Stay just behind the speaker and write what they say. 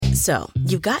So,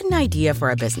 you've got an idea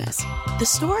for a business. The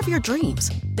store of your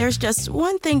dreams. There's just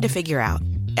one thing to figure out.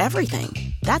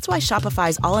 Everything. That's why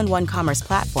Shopify's all-in-one commerce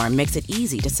platform makes it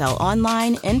easy to sell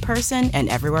online, in person, and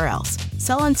everywhere else.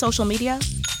 Sell on social media,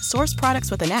 source products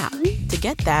with an app to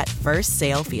get that first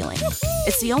sale feeling.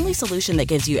 It's the only solution that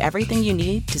gives you everything you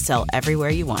need to sell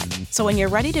everywhere you want. So when you're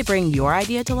ready to bring your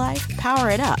idea to life, power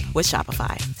it up with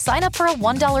Shopify. Sign up for a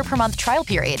 $1 per month trial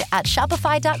period at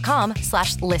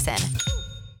shopify.com/listen.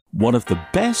 One of the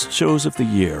best shows of the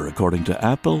year, according to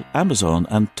Apple, Amazon,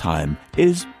 and Time,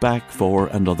 is back for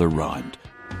another round.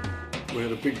 We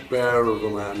had a big bear of a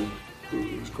man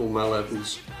who was called Mal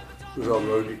Evans, who was our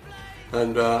roadie.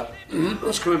 And I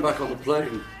was coming back on the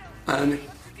plane, and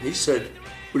he said,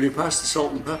 "Will you pass the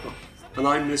salt and pepper?" And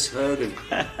I misheard him.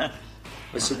 I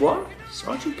said, "What?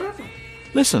 Sergeant Pepper?"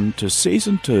 Listen to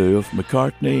Season 2 of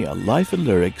McCartney, A Life in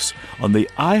Lyrics on the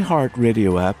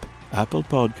iHeartRadio app, Apple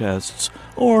Podcasts,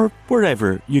 or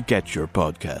wherever you get your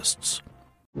podcasts.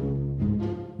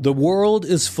 The world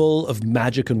is full of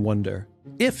magic and wonder,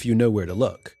 if you know where to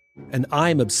look. And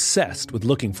I'm obsessed with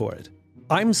looking for it.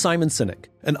 I'm Simon Sinek,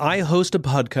 and I host a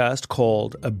podcast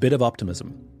called A Bit of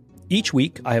Optimism. Each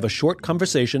week, I have a short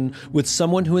conversation with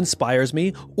someone who inspires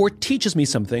me or teaches me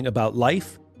something about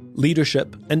life,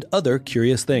 leadership, and other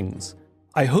curious things.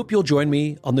 I hope you'll join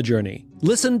me on the journey.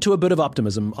 Listen to A Bit of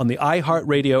Optimism on the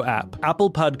iHeartRadio app, Apple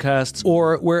Podcasts,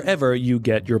 or wherever you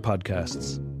get your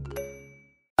podcasts.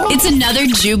 It's another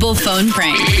Jubal phone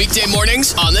prank. Weekday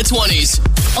mornings on the 20s.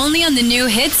 Only on the new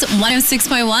Hits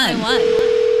 106.1.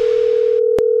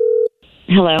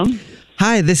 Hello.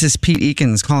 Hi, this is Pete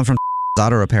Eakins calling from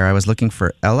Auto Repair. I was looking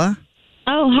for Ella.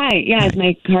 Oh, hi. Yeah, is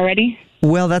my car ready?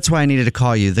 Well, that's why I needed to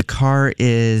call you. The car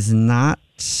is not.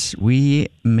 We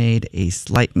made a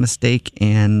slight mistake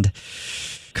and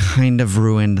kind of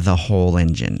ruined the whole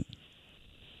engine.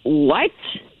 What?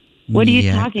 What are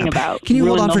you talking about? Can you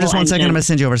hold on for just 1 second? I'm engine? going to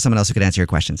send you over to someone else who can answer your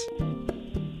questions.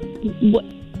 What?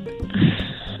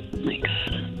 Oh, my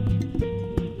God.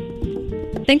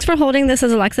 Thanks for holding. This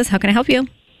is Alexis. How can I help you?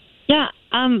 Yeah,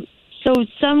 so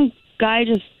some guy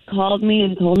just called me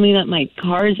and told me that my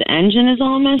car's engine is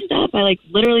all messed up. I,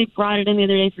 literally brought it in the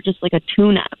other day for just, a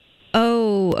tune-up.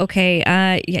 Oh, okay.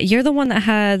 Yeah, you're the one that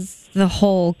has the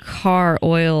whole car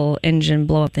oil engine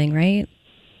blow-up thing, right?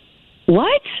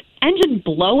 What? Engine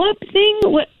blow-up thing?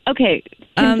 What? Okay.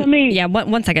 Can somebody... Yeah,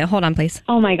 one second. Hold on, please.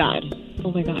 Oh, my God.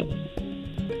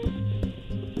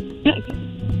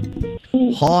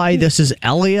 Hi, this is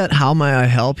Elliot. How may I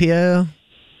help you?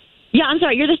 Yeah, I'm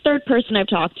sorry. You're the third person I've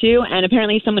talked to, and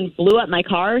apparently someone blew up my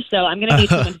car, so I'm going to need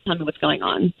someone to tell me what's going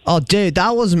on. Oh, dude,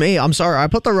 that was me. I'm sorry. I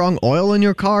put the wrong oil in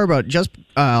your car, but just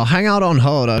hang out on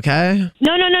hold, okay?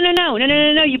 No.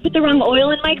 You put the wrong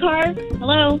oil in my car?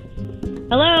 Hello?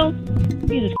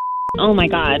 Jesus. Oh, my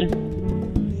God.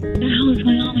 What the hell is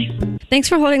going on? Thanks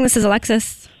for holding. This is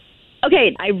Alexis.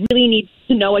 Okay, I really need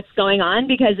to know what's going on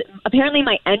because apparently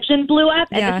my engine blew up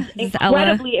and this is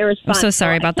incredibly irresponsible. I'm so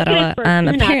sorry about that, Ella.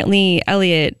 Apparently,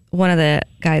 Elliot, one of the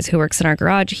guys who works in our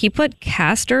garage, he put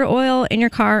castor oil in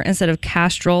your car instead of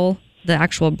Castrol, the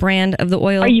actual brand of the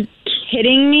oil. Are you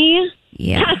kidding me?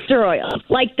 Yeah. Castor oil.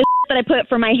 Like the that I put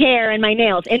for my hair and my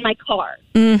nails in my car.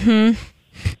 Mm-hmm.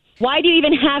 Why do you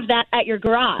even have that at your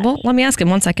garage? Well, let me ask him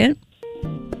 1 second.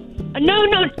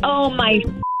 No. Oh, my...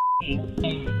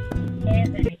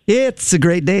 It's a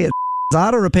great day at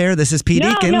Auto Repair. This is Pete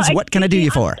Eakins. What can I do you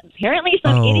for? Apparently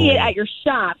some idiot at your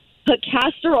shop put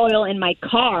castor oil in my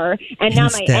car, and now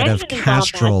my engine Instead of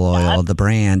Castrol oil, the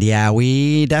brand. Yeah,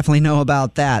 we definitely know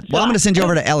about that. Well, I'm going to send you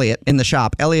over to Elliot in the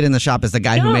shop. Elliot in the shop is the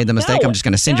guy who made the mistake. I'm just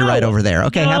going to send you right over there.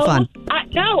 Okay, have fun.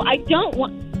 I don't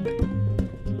want...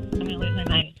 I'm going to lose my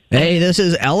mind. Hey, this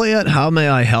is Elliot. How may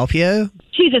I help you?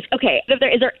 Jesus, okay.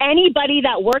 Is there anybody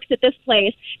that works at this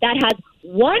place that has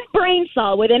one brain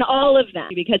cell within all of them?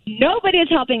 Because nobody is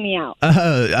helping me out.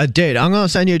 Dude, I'm going to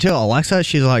send you to Alexa.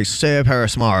 She's super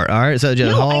smart. All right, so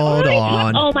just hold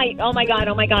on. Oh my God.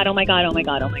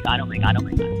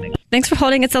 Thanks for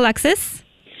holding. It's Alexis.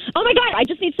 Oh my God, I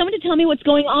just need someone to tell me what's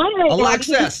going on right now.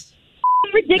 Alexis.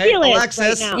 Ridiculous. Hey,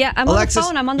 Alexis. Right now. Yeah, I'm on the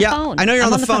phone. I'm on the phone. I know you're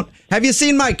on the phone. Have you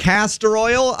seen my castor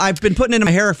oil? I've been putting it in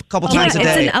my hair a couple times a day.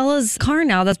 It's in Ella's car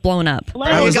now that's blown up.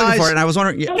 I was looking for it, and I was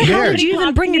wondering... How did you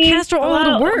even bring your castor oil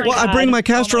to work? Well, I bring my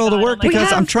castor oil to work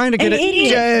because I'm trying to get it... An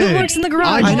idiot who works in the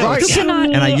garage. I know.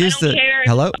 And I use the...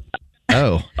 Hello?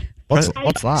 Oh. What's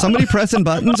that? Somebody pressing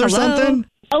buttons or something?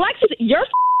 Alexis, you're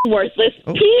worthless.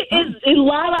 Pete is in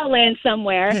La La Land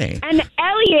somewhere, and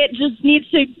Elliot just needs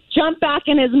to jump back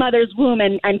in his mother's womb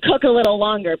and cook a little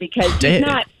longer because he's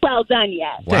not well done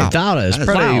yet. Wow. That is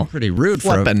pretty rude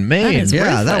for flipping mean.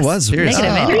 That was negative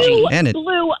energy. You And it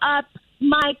blew up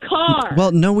my car.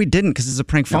 Well, no, we didn't because it's a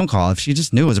prank phone call. If she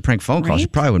just knew it was a prank phone call, she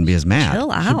probably wouldn't be as mad.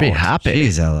 Chill out. She'd be happy.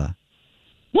 Jeez, Ella.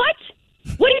 What?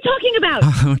 What are you talking about?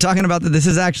 I'm talking about that. This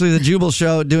is actually the Jubal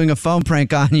Show doing a phone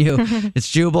prank on you. It's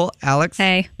Jubal, Alex,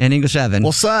 Hey. and English Evan.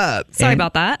 What's up? Sorry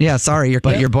about that. Yeah, sorry.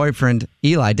 But your boyfriend,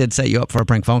 Eli, did set you up for a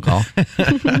prank phone call.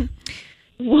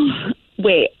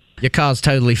 Wait. Your car's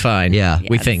totally fine. Yeah.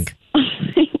 We think.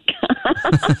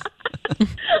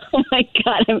 Oh my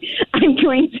God, I'm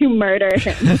going to murder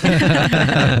him.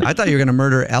 I thought you were going to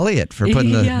murder Elliot for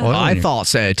putting the oil in I your- thought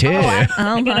so too.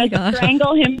 I'm going to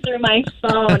strangle him through my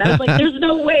phone. I was like, there's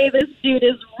no way this dude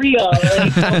is real.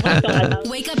 Like, oh my God.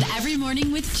 Wake up every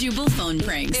morning with Jubal phone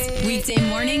pranks. Weekday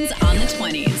mornings on the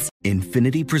 20s.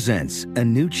 Infinity presents a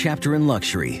new chapter in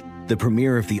luxury. The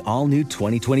premiere of the all-new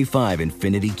 2025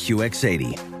 Infinity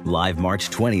QX80. Live March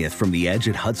 20th from the Edge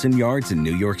at Hudson Yards in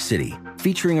New York City.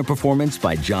 Featuring a performance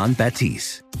by John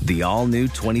Batiste. The all-new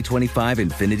 2025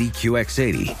 Infinity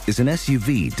QX80 is an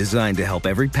SUV designed to help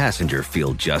every passenger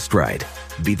feel just right.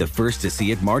 Be the first to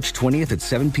see it March 20th at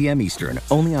 7 p.m. Eastern,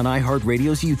 only on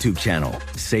iHeartRadio's YouTube channel.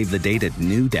 Save the date at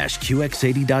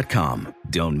new-QX80.com.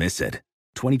 Don't miss it.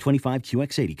 2025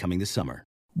 QX80 coming this summer.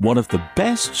 One of the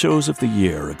best shows of the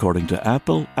year, according to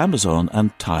Apple, Amazon,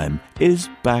 and Time, is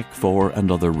back for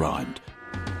another round.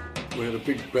 We had a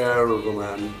big bear of a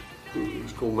man who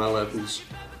was called Mal Evans,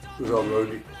 who was our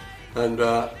roadie. And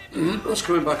I was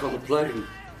coming back on the plane,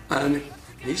 and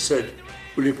he said,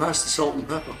 "Will you pass the salt and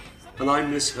pepper?" And I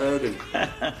misheard him.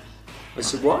 I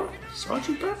said, "What?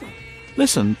 Sergeant Pepper?"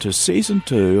 Listen to Season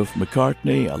 2 of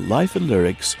McCartney, A Life in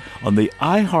Lyrics on the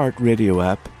iHeartRadio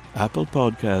app, Apple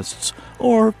Podcasts,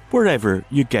 or wherever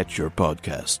you get your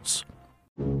podcasts.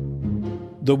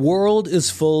 The world is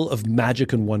full of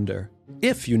magic and wonder,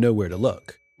 if you know where to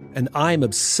look. And I'm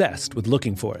obsessed with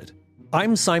looking for it.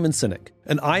 I'm Simon Sinek,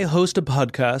 and I host a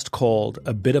podcast called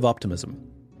A Bit of Optimism.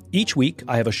 Each week,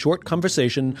 I have a short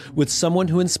conversation with someone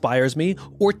who inspires me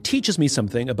or teaches me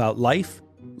something about life,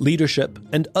 leadership,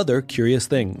 and other curious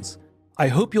things. I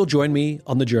hope you'll join me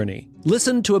on the journey.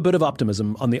 Listen to A Bit of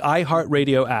Optimism on the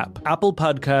iHeartRadio app, Apple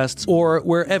Podcasts, or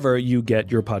wherever you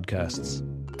get your podcasts.